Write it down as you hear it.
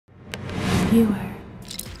Viewer.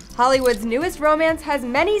 Hollywood's newest romance has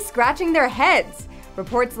many scratching their heads.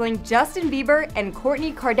 Reports link Justin Bieber and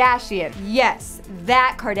Kourtney Kardashian. Yes,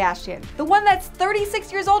 that Kardashian. The one that's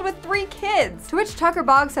 36 years old with 3 kids. To which Tucker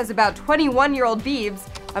Boggs says about 21-year-old Biebs,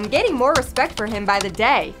 "I'm gaining more respect for him by the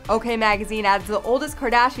day." OK Magazine adds the oldest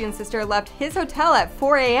Kardashian sister left his hotel at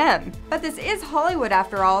 4 a.m. But this is Hollywood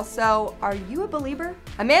after all, so are you a believer?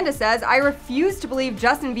 Amanda says, "I refuse to believe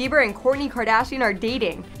Justin Bieber and Kourtney Kardashian are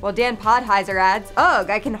dating." While Dan Podheiser adds, "Ugh,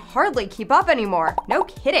 I can hardly keep up anymore." No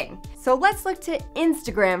kidding. So let's look to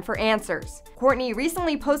Instagram for answers. Kourtney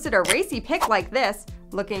recently posted a racy pic like this,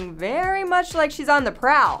 looking very much like she's on the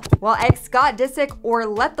prowl. While ex Scott Disick or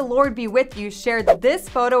Let the Lord Be With You shared this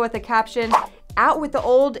photo with the caption, "Out with the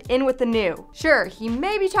old, in with the new." Sure, he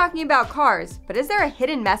may be talking about cars, but is there a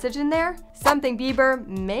hidden message in there? Something Bieber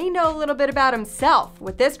may know a little bit about himself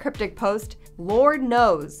with this cryptic post, "Lord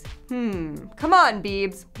knows." Come on,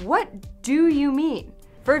 Biebs, what do you mean?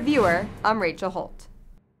 For Viewer, I'm Rachel Holt.